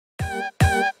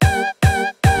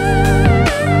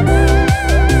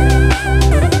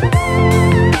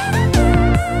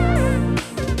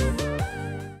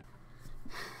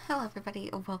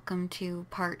welcome to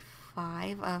part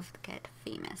 5 of Get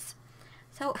Famous.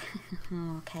 So,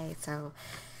 so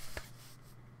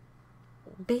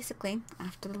basically,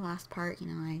 after the last part,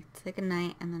 I said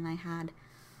goodnight, and then I had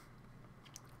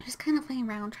just kind of playing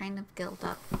around, trying to build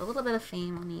up a little bit of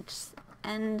fame on each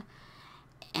end,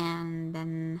 and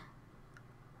then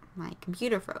my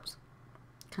computer froze.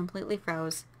 Completely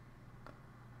froze.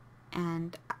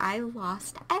 And I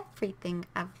lost everything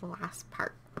of the last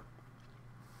part.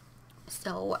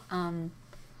 So,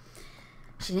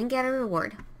 she didn't get a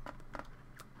reward,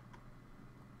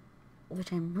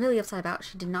 which I'm really upset about.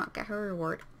 She did not get her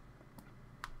reward.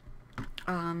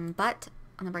 But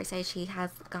on the bright side, she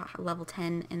has got level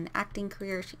 10 in the acting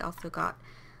career. She also got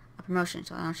a promotion,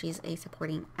 so now she's a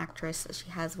supporting actress.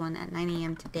 She has one at 9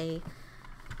 a.m. today,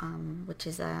 which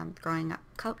is growing up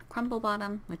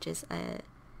Crumplebottom, which is a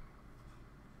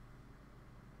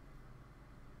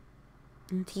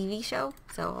TV show.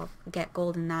 So I'll get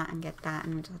gold in that and get that,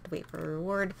 and just have to wait for a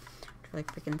reward, which really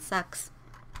freaking sucks.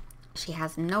 She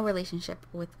has no relationship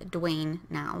with Dwayne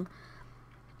now.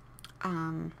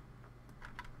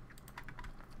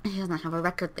 She doesn't have a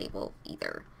record label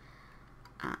either.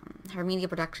 Her media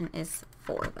production is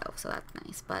 4 though, so that's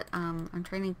nice. But I'm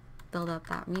trying to build up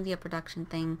that media production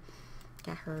thing,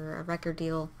 get her a record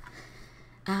deal.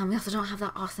 We also don't have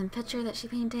that awesome picture that she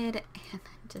painted,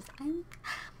 and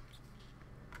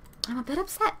I'm a bit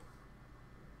upset.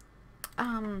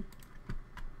 I'm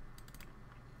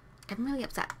really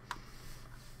upset.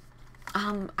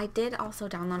 I did also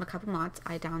download a couple mods.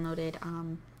 I downloaded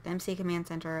the MC Command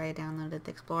Center. I downloaded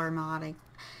the Explorer mod. I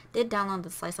did download the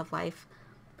Slice of Life,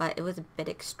 but it was a bit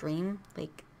extreme.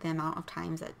 Like, the amount of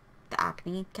times that the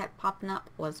acne kept popping up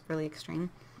was really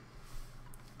extreme.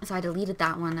 So I deleted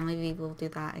that one, and maybe we'll do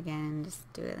that again and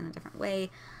just do it in a different way.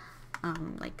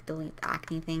 Like delete the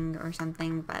acne thing or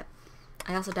something. But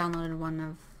I also downloaded one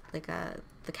of like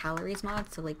the calories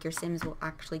mod, so like your Sims will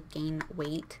actually gain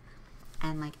weight,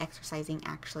 and like exercising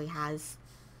actually has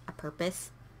a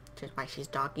purpose, which is why she's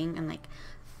jogging. And like,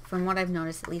 from what I've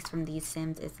noticed, at least from these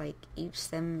Sims, it's like each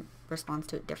Sim responds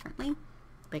to it differently,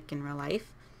 like in real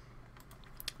life.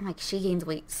 Like, she gains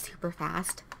weight super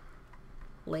fast.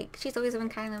 Like, she's always been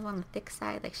kind of on the thick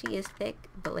side. Like, she is thick,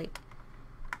 but like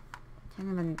kind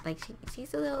of been, like,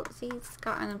 she's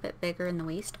gotten a bit bigger in the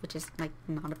waist, which is like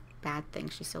not a bad thing.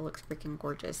 She still looks freaking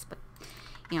gorgeous. But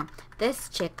this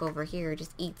chick over here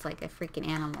just eats like a freaking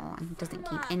animal and doesn't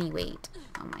keep any weight.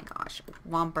 Oh my gosh.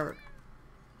 Whomper.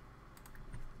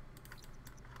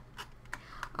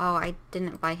 Oh, I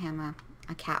didn't buy him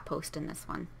a cat post in this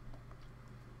one.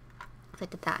 I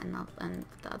did that in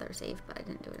the other save, but I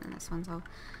didn't do it in this one. So I'm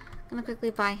gonna quickly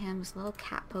buy him this little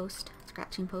cat post,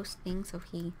 scratching post thing, so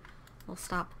he will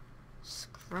stop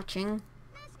scratching.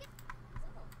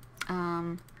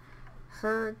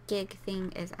 Her gig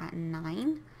thing is at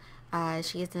 9.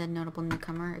 She is a notable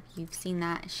newcomer. If you've seen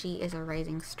that, she is a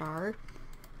rising star.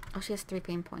 Oh, she has 3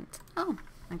 pain points. Oh,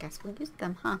 I guess we'll use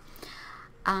them, huh?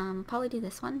 Probably do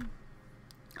this one.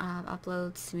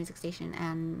 Uploads to Music Station,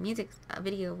 and music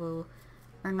video will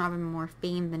earn Robin more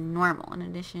fame than normal. In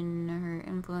addition, her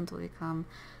influence will become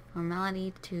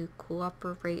normality to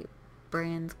cooperate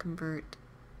brands convert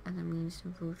as a means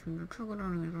to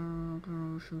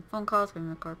phone calls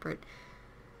from a corporate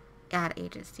ad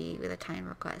agency with a time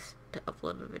request to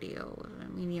upload a video with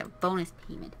an immediate bonus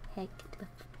payment. Heck to the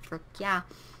frick yeah.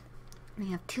 We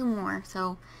have 2 more.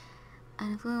 So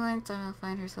an influencer will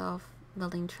find herself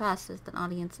building trust as an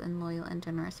audience and loyal and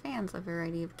generous fans. A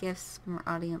variety of gifts from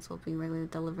our audience will be regularly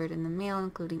delivered in the mail,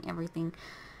 including everything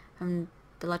from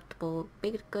delectable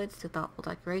baked goods to thoughtful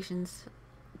decorations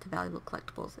to valuable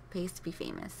collectibles. It pays to be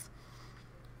famous.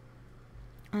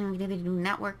 And we can either do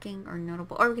networking or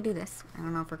notable, or we could do this. I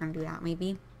don't know if we're gonna do that.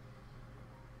 Maybe.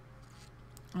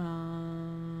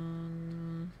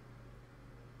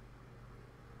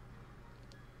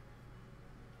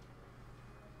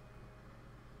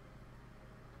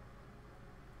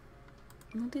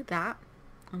 We'll do that.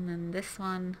 And then this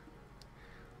one,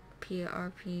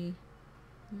 PRP.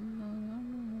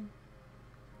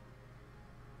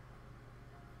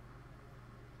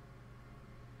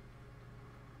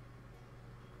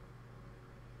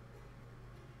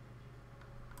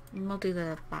 We'll do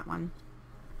that one.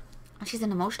 Oh, she's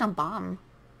an emotional bomb.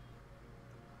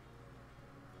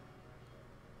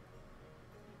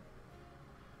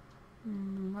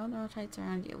 World rotates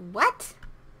around you. What?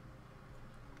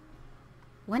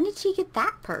 When did she get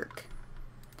that perk?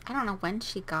 I don't know when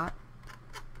she got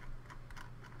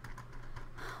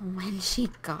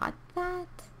that.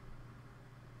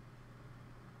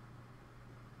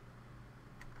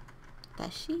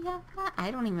 Does she have that?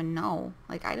 I don't even know.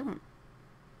 Like, I don't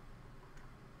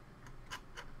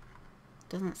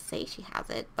doesn't say she has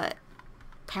it, but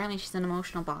apparently she's an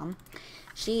emotional bomb.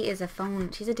 She's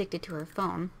addicted to her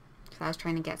phone. So I was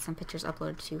trying to get some pictures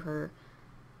uploaded to her.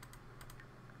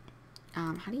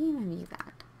 How do you even view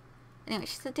that? Anyway,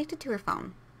 she's addicted to her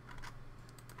phone.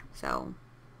 So,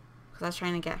 because I was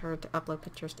trying to get her to upload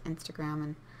pictures to Instagram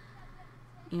and,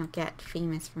 you know, get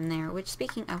famous from there. Which,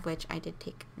 speaking of which, I did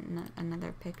take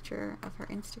another picture of her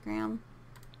Instagram.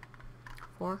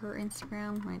 For her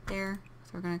Instagram, right there.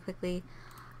 So we're going to quickly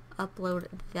upload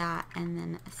that and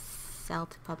then sell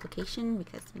to publication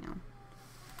because, you know.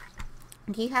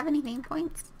 Do you have any main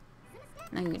points?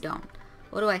 No, you don't.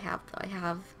 What do I have, though? I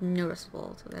have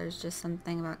noticeable. So there's just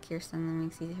something about Kirsten that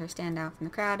makes her stand out from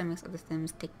the crowd and makes other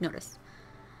Sims take notice.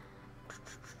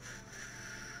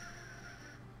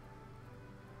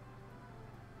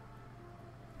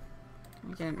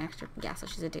 We get an extra. Yeah, so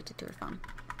she's addicted to her phone.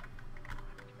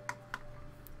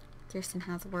 Kirsten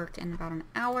has work in about an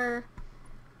hour.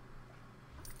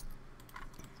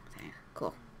 Okay,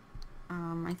 cool.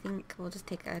 I think we'll just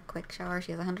take a quick shower.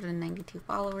 She has 192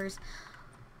 followers.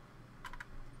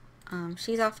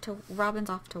 Robin's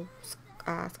off to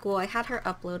school. I had her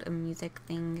upload a music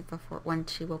thing when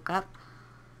she woke up.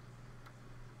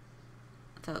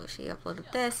 So she uploaded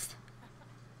this.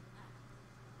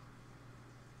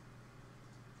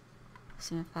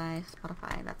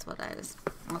 Spotify, that's what I was,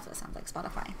 also it sounds like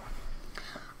Spotify.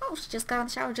 Oh, she just got out of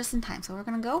the shower just in time, so we're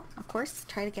gonna go, of course,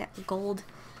 try to get the gold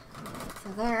to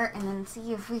there, and then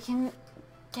see if we can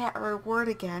get a reward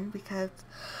again, because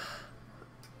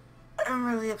I'm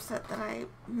really upset that I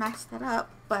messed that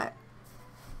up, but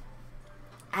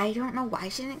I don't know why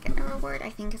she didn't get a reward.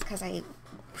 I think it's because I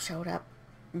showed up,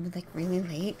 like, really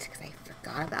late, because I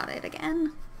forgot about it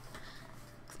again.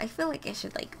 I feel like it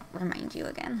should, like, remind you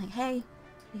again, like, hey,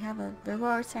 we have a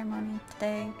reward ceremony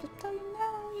today, just so you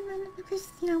know, even if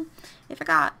you know, you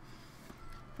forgot.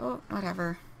 Oh,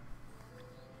 whatever.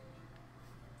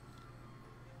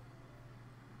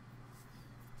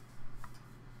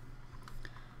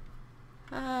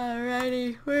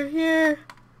 Alrighty, we're here.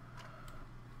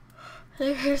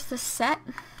 Here's the set.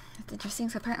 It's interesting,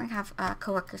 so apparently I have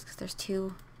co-workers, because there's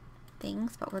 2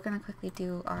 things, but we're gonna quickly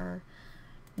do our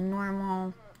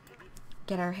normal,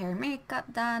 get our hair and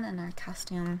makeup done, and our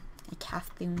costume, okay.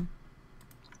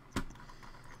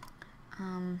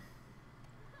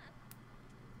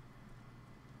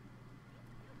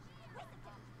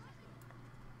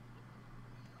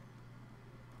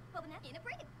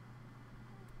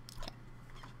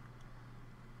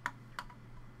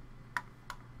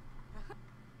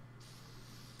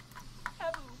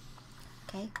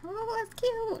 Oh, that's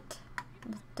cute.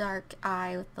 With dark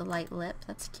eye with the light lip.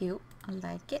 That's cute. I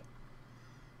like it.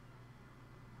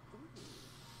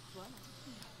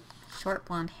 Short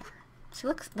blonde hair. She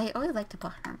looks, they always like to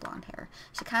put her in blonde hair.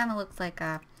 She kind of looks like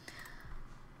a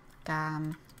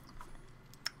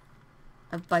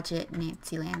budget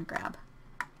Nancy Landgrab.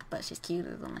 But she's cute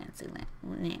as a Nancy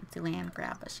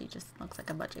Landgrab, but she just looks like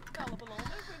a budget kind.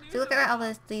 So look at all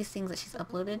these things that she's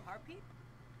uploaded.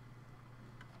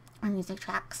 Her music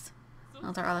tracks.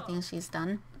 Those are all the things she's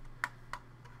done.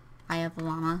 I have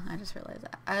llama. I just realized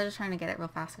that. I was just trying to get it real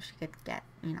fast so she could get,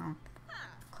 you know,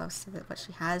 close to what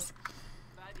she has.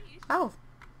 Oh.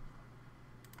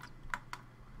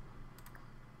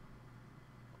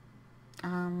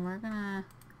 I'm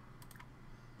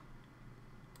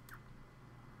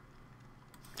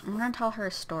gonna tell her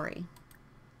a story.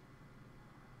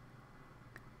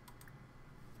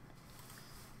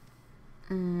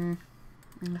 I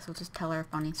guess we'll just tell her a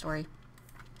funny story.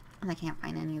 I can't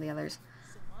find any of the others.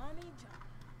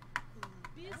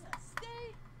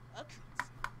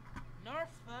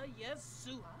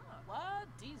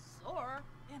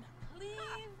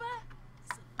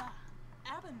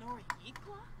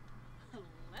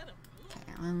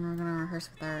 Okay, and we're gonna rehearse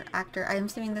with our actor. I'm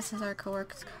assuming this is our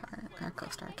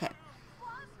co-star. Okay.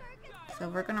 So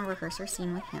we're gonna rehearse our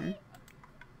scene with him.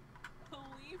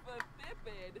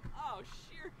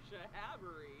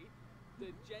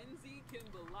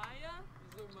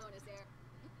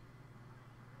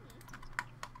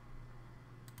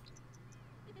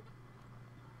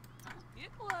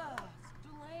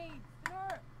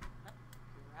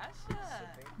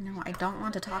 No, I don't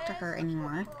want to talk to her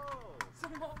anymore.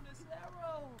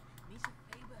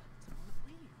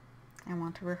 I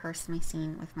want to rehearse my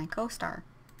scene with my co-star.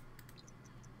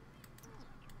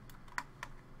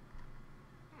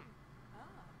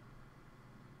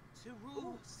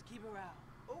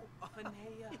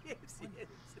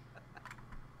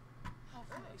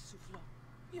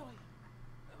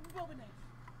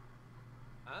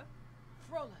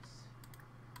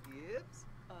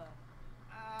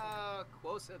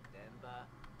 Quosa Demba.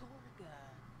 Gorga.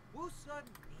 Wusa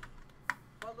ni.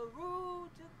 Balaru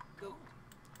to go.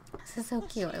 This is so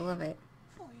cute. I love it.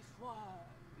 Fuifwa.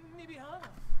 Nibihana.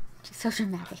 She's so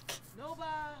dramatic.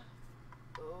 Noba.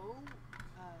 Oh.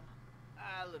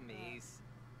 Alamis.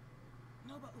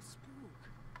 Noba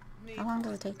uspook. How long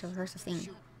does it take to rehearse a scene?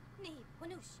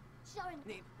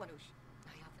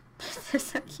 They're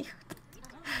so cute.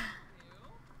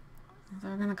 So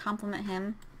we're gonna compliment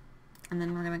him, and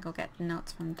then we're gonna go get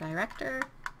notes from the director,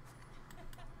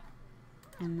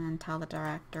 and then tell the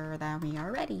director that we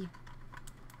are ready.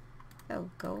 So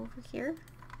go over here.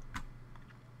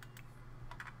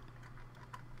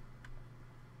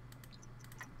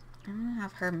 I'm gonna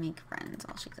have her make friends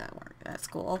while she's at work at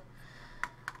school.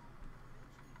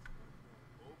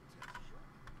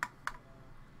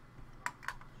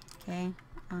 Okay,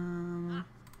 I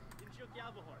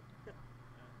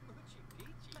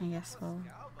guess we'll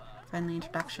find the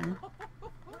introduction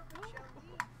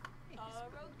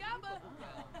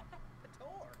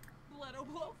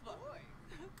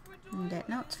and get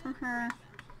notes from her.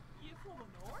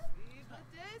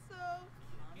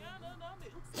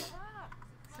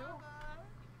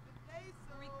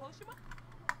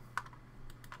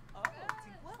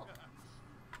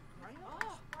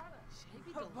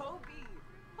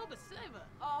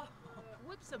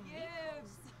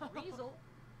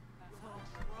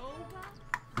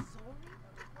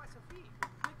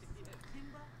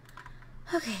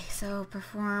 Okay, so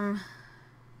perform.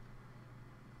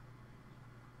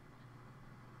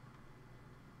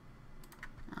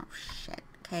 Oh shit.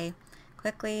 Okay,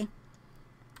 quickly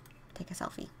take a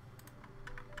selfie.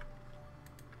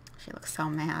 She looks so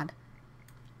mad.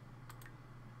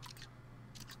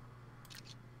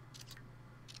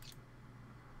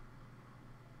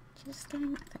 She's just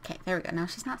getting... Okay, there we go. Now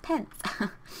she's not tense.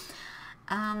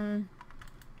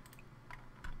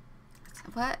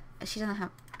 What? She doesn't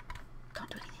have... Don't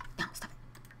do anything. No, stop it.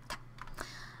 Stop.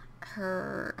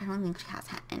 Her... I don't think she has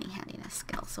any handiness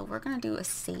skills. So we're going to do a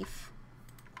safe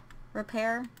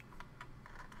repair.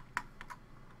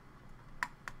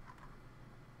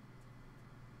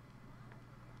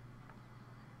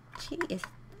 She is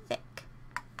thick.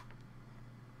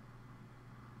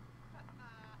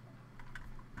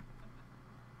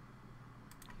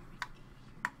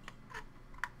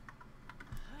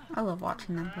 I love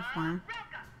watching them perform.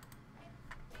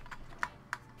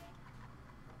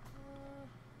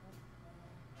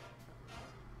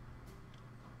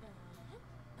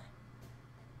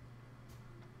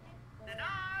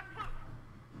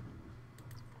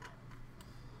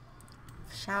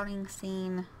 Shouting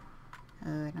scene.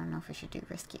 Oh, I don't know if we should do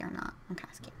risky or not. I'm kind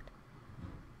of scared.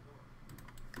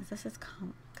 Because this is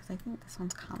because I think this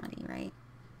one's comedy, right?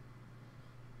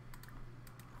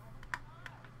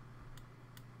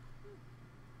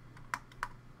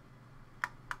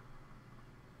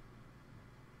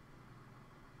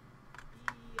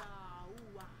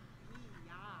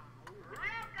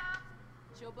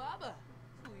 Chobaba.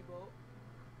 Fuibo.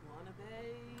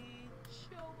 Wanabe.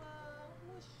 Choba.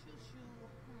 Washushu.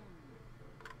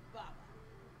 Baba.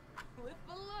 With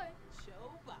the light.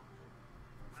 Choba.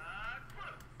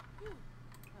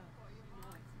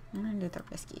 I'm gonna do the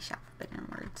risky shout forbidden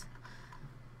words.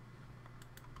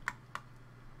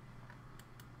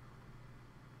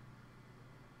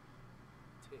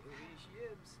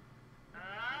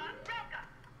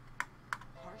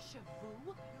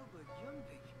 Harshavu?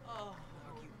 Oh,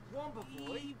 Wamba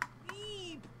boy.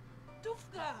 Beep.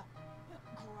 Dufka.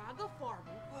 Graga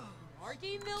farbu.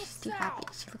 Argy nil She's too happy.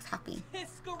 She looks happy.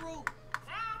 Piskaroo.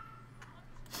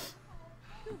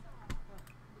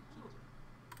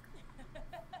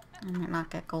 I might not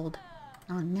get gold.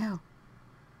 Oh no.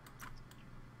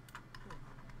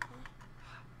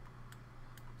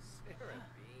 Sarah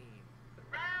Bean.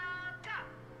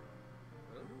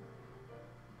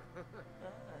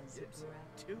 Zips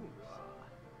too raw.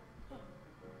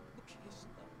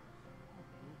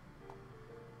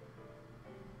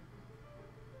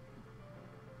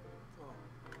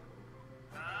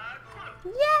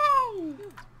 Yay!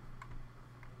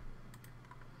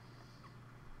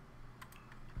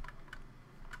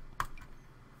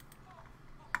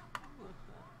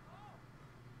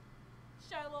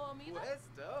 Shiloh Amida.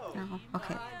 Westo. Oh,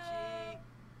 okay.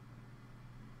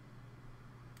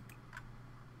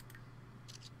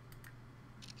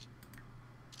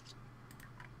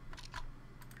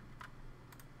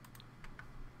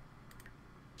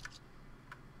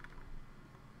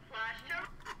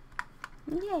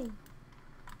 Yay!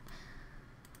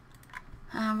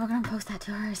 We're gonna post that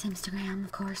to our Instagram,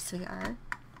 of course we are.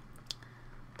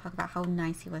 Talk about how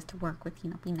nice he was to work with, you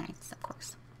know, be nice, of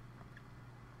course.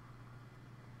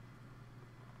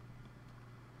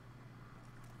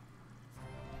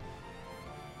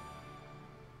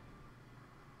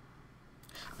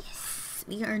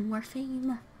 we earn more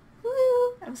fame.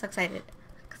 Woo! I'm so excited.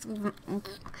 Because we've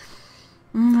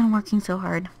been working so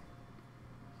hard.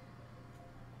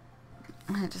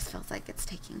 And it just feels like it's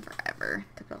taking forever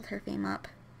to build her fame up.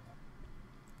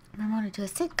 Promoted to a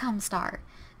sitcom star.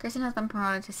 Kirsten has been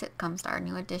promoted to sitcom star.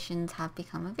 New additions have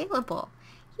become available.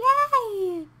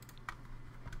 Yay!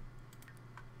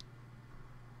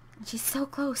 She's so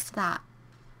close to that.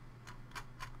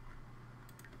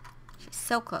 She's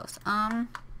so close.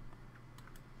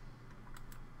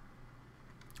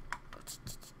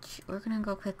 We're gonna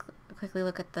go quickly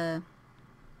look at the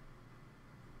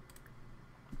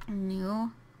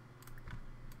new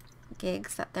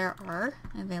gigs that there are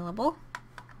available.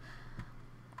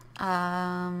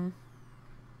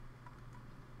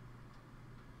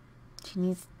 She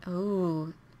needs,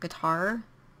 oh, guitar.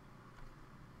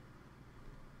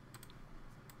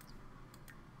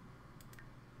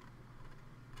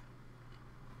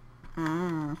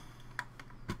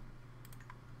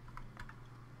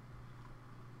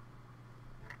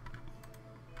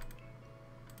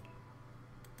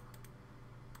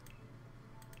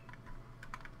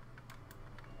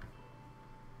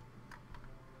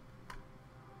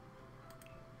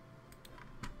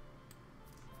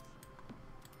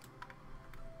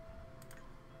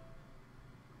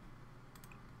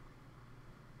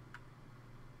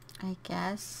 I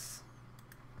guess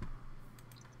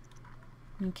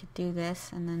we could do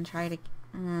this and then try to...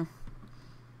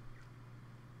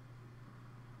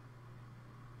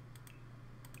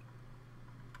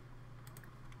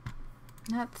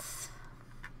 Let's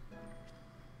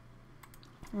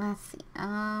see.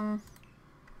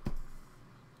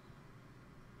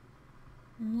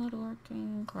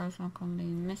 Woodworking, corrosion, comedy,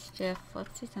 mischief.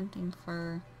 Let's do something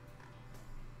for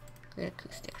great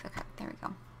acoustics. Okay, there we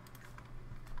go.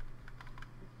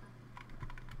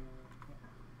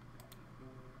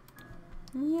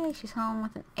 Yay, she's home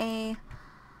with an A.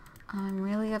 I'm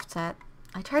really upset.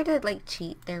 I tried to like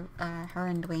cheat their her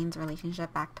and Dwayne's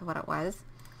relationship back to what it was,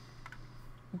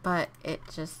 but it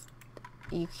just,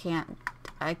 you can't.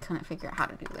 I couldn't figure out how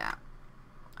to do that.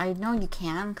 I know you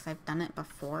can because I've done it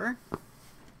before.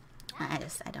 I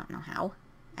don't know how.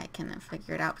 I couldn't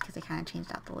figure it out because they kind of changed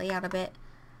out the layout a bit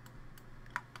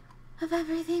of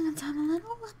everything, and so I'm a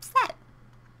little upset.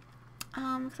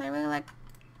 Because I really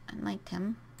liked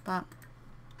him, but.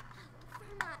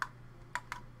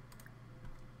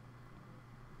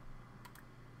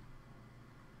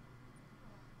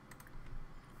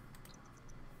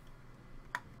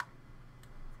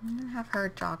 I'm gonna have her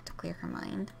jog to clear her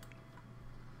mind.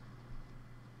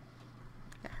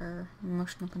 Get her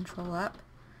emotional control up.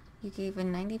 You gave a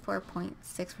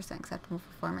 94.6% acceptable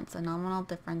performance. A nominal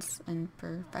difference in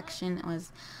perfection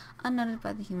was unnoted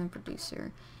by the human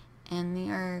producer, and they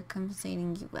are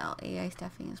compensating you well. AI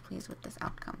staffing is pleased with this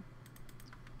outcome.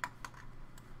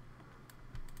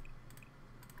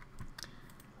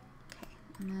 Okay,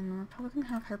 and then we're probably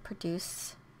gonna have her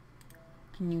produce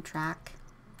a new track.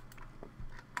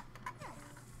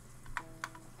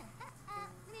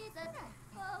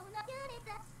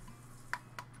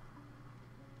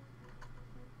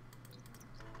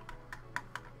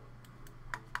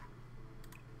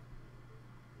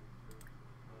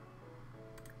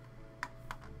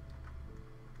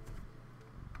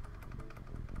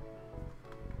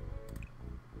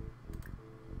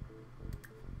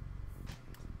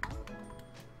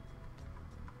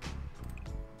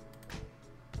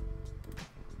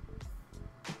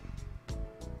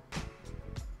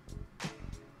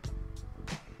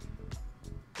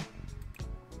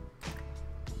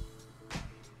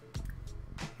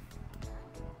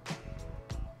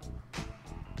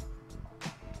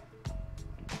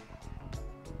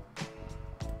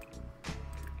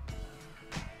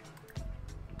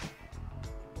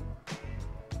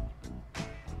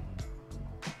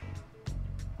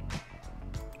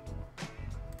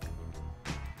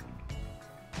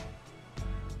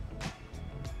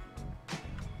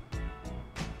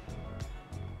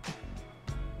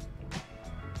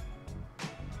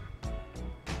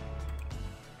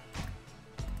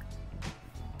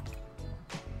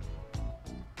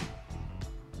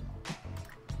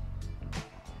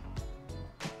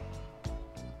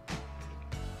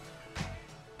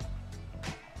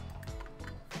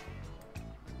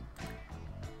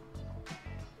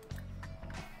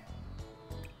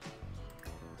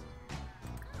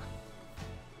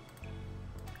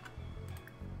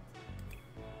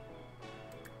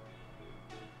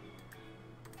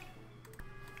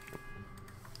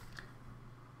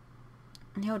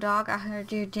 Yo dog, I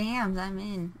heard your jams. I'm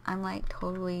in. I'm like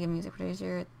totally a music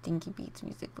producer at Thinky Beats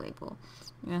music label.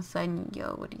 You know, son,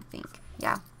 yo, what do you think?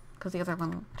 Yeah, because the other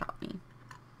one taught me.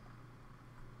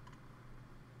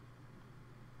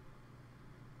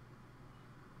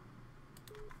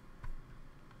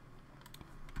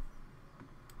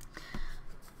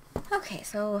 Okay,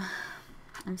 so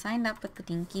I'm signed up with the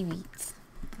Dinky Beats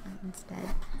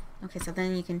instead. Okay, so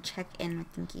then you can check in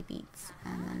with Dinky Beats,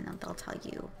 and then they'll tell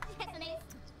you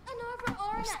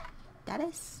your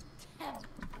status.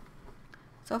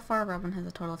 So far, Robin has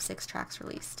a total of 6 tracks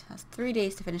released. Has 3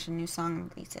 days to finish a new song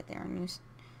and release it. There are new.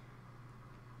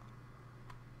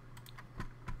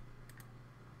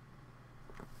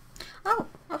 Oh,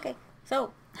 okay.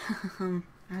 So,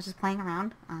 I was just playing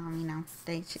around. You know,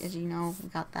 as you know, we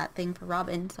got that thing for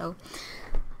Robin. So,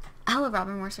 hello,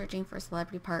 Robin. We're searching for a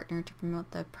celebrity partner to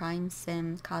promote the Prime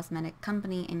Sims cosmetic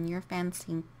company, and your fans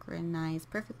synchronize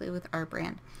perfectly with our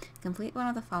brand. Complete one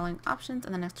of the following options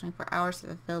in the next 24 hours to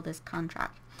fulfill this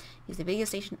contract. Use the video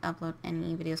station to upload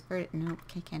any videos for it. Nope,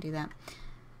 can't do that.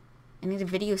 I need a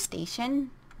video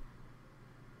station.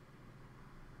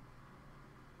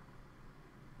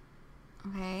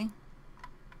 Okay.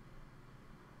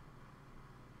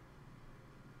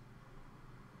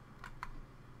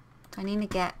 So I need to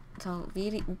get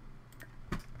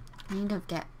I need to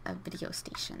get a video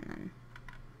station then.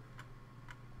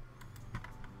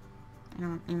 I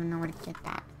don't even know where to get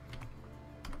that.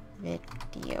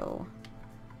 Video.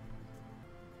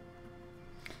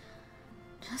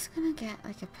 Just gonna get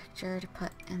like a picture to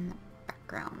put in the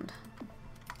background.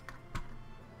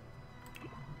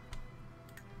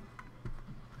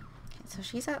 Okay, so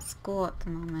she's at school at the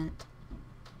moment.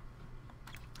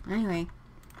 Anyway,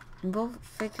 we'll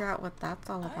figure out what that's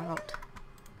all about.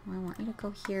 I want you to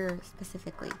go here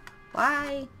specifically.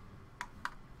 Why?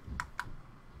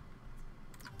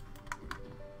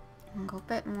 And go a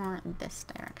bit more in this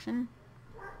direction.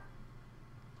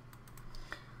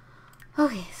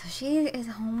 Okay, so she is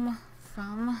home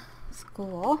from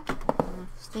school.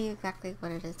 Let's see exactly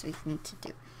what it is we need to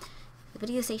do. The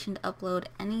video station to upload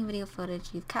any video footage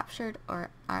you've captured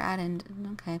or are added.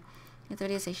 Okay, it's a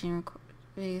video station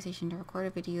to record a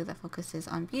video that focuses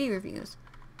on beauty reviews.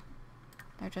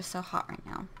 They're just so hot right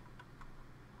now.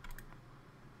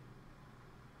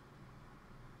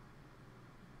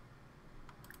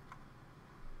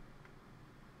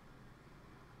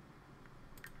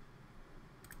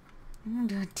 I'm gonna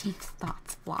do a Team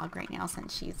Thoughts vlog right now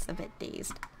since she's a bit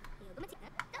dazed.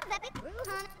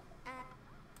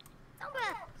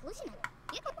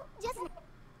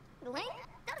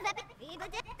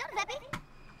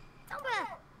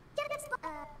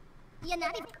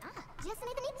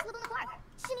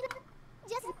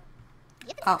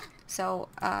 Oh, so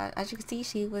as you can see,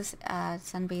 she was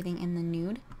sunbathing in the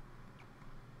nude.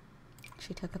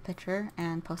 She took a picture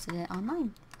and posted it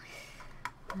online.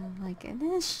 Like, it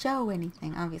didn't show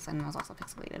anything. Obviously, it was also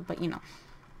pixelated, but you know.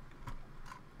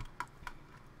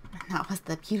 And that was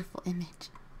the beautiful image.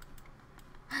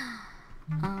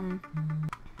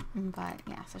 But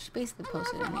yeah, so she basically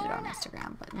posted a nude on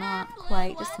Instagram, but not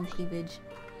quite, just some cleavage.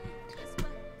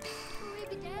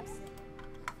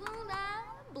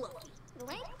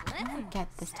 Get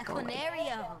this to go away.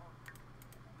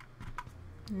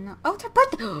 No. Oh, it's her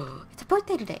birthday! It's her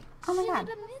birthday today! Oh my god.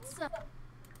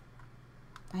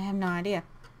 I have no idea.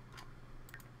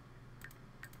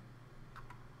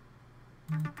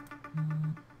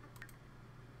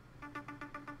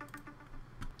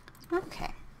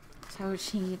 Okay. So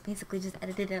she basically just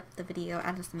edited up the video,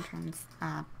 added some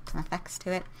some effects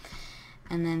to it.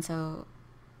 And then so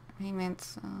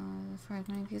payments for as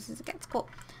many views as it gets. Cool.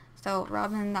 So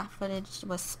Robin, that footage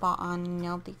was spot on,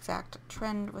 nailed the exact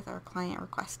trend with our client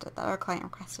requested. That our client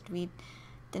requested. We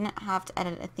didn't have to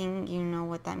edit a thing. You know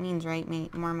what that means, right?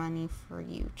 Make more money for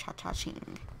you.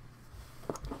 Cha-cha-ching.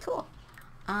 Cool.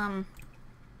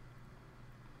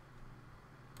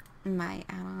 My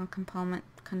add-on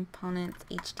components,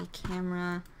 HD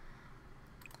camera,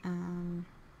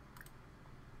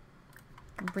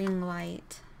 ring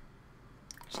light.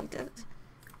 She does.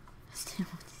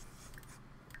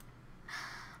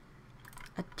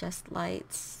 Adjust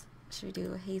lights. Should we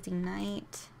do a hazy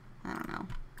night? I don't know.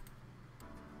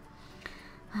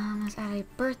 Let's add a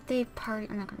birthday party.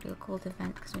 I'm not gonna do a cold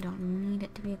event because we don't need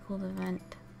it to be a cold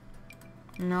event.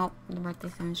 Nope, the birthday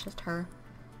sim is just her.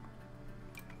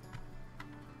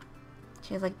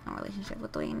 She has like no relationship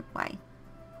with Dwayne. Why?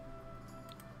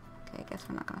 Okay, I guess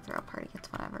we're not gonna throw a party.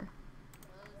 It's whatever.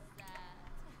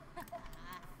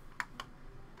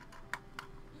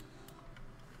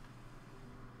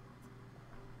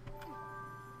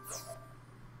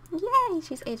 Yay,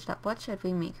 she's aged up. What should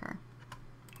we make her?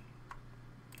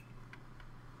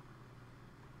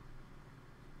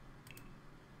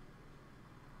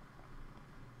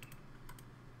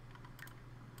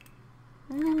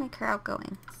 I'm gonna make her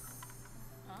outgoing.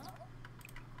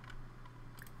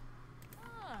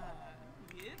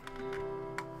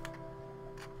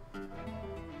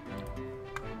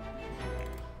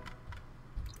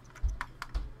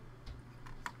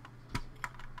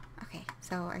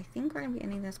 so I think we're going to be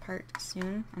ending this part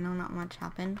soon. I know not much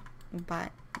happened,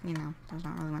 but, you know, there's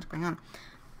not really much going on.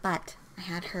 But I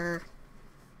had her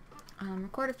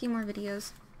record a few more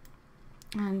videos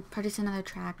and produce another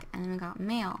track, and then we got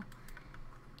mail.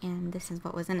 And this is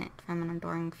what was in it. From an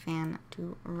adoring fan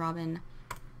to Robin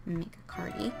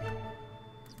McCarty.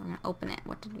 So we're going to open it.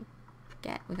 What did we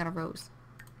get? We got a rose.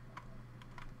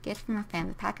 Gift from a fan.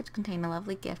 The package contained a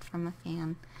lovely gift from a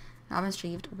fan. Robin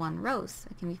retrieved one rose.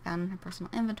 It can be found in her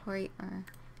personal inventory or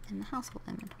in the household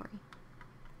inventory.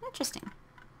 Interesting.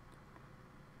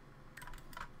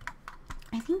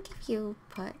 I think if you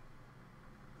put...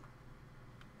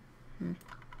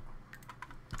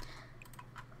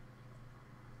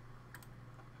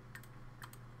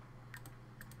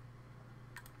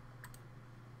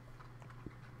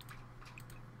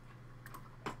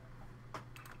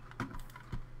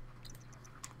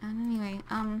 And anyway,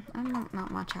 I don't know,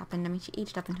 not much happened. I mean, she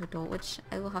aged up into adult, which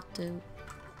I will have to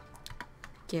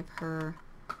give her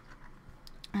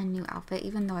a new outfit.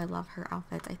 Even though I love her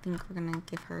outfits, I think we're gonna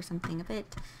give her something a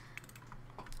bit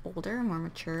older, more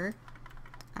mature.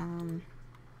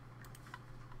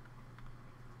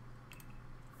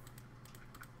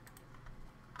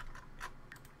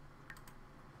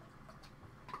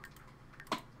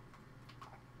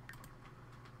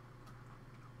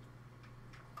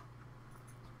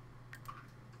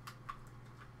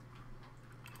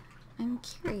 I'm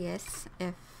curious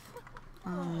if,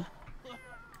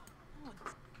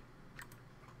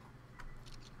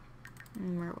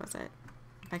 where was it?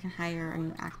 If I can hire a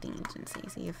new acting agency.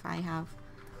 See if I have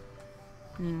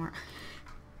any more.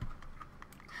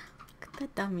 Look at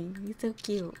that dummy. He's so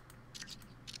cute.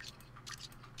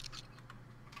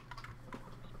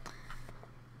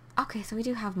 Okay, so we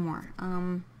do have more.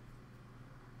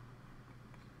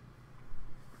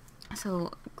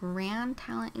 So Grand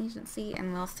Talent Agency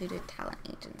and Well-Suited Talent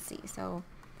Agency. So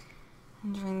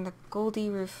entering the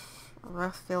Goldie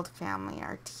Rufffield family,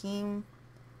 our team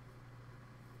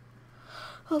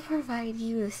will provide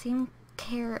you the same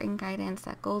care and guidance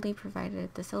that Goldie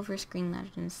provided the silver screen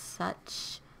legends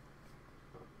such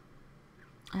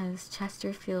as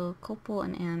Chesterfield Copel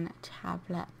and Anne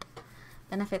Chaplet.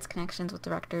 Benefits connections with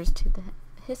directors to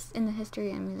in the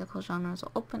history and musical genres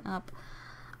will open up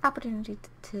opportunity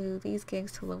to these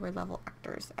gigs to lower level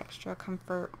actors. Extra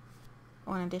comfort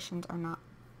when auditions are not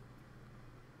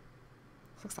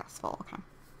successful. Okay.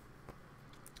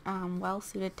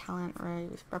 Well-suited talent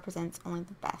represents only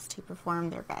the best who perform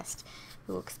their best,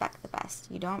 who expect the best.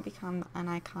 You don't become an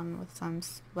icon with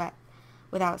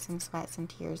without some sweat, some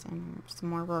tears, and some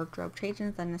more wardrobe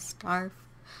changes than a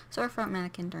storefront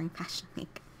mannequin during Fashion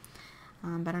Week.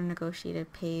 Better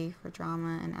negotiated pay for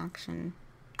drama and action.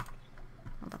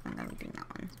 I'll definitely be doing that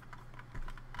one.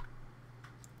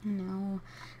 No,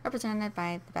 represented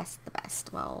by the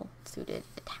best, well-suited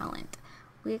talent.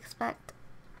 We expect,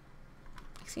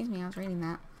 excuse me, I was reading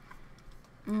that.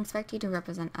 We expect you to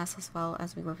represent us as well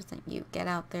as we represent you. Get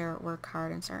out there, work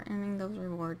hard, and start earning those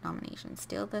reward nominations.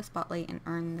 Steal the spotlight and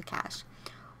earn the cash,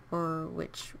 or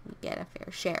which we get a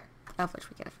fair share.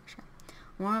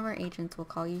 One of our agents will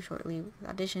call you shortly with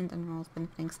auditions and roles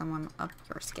benefiting someone of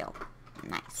your skill.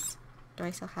 Nice. Do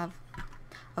I still have...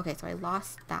 Okay, so I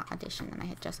lost that audition that I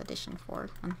had just auditioned for,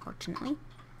 unfortunately.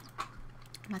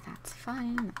 But that's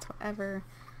fine. That's whatever.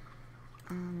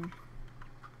 I'm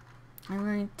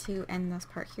going to end this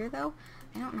part here, though.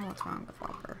 I don't know what's wrong with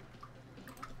Walper.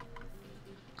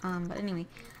 But anyway,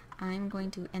 I'm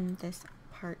going to end this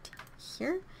part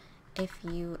here. If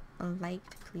you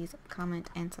liked, please comment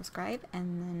and subscribe.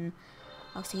 And then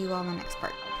I'll see you all in the next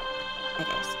part. Bye,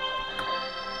 guys.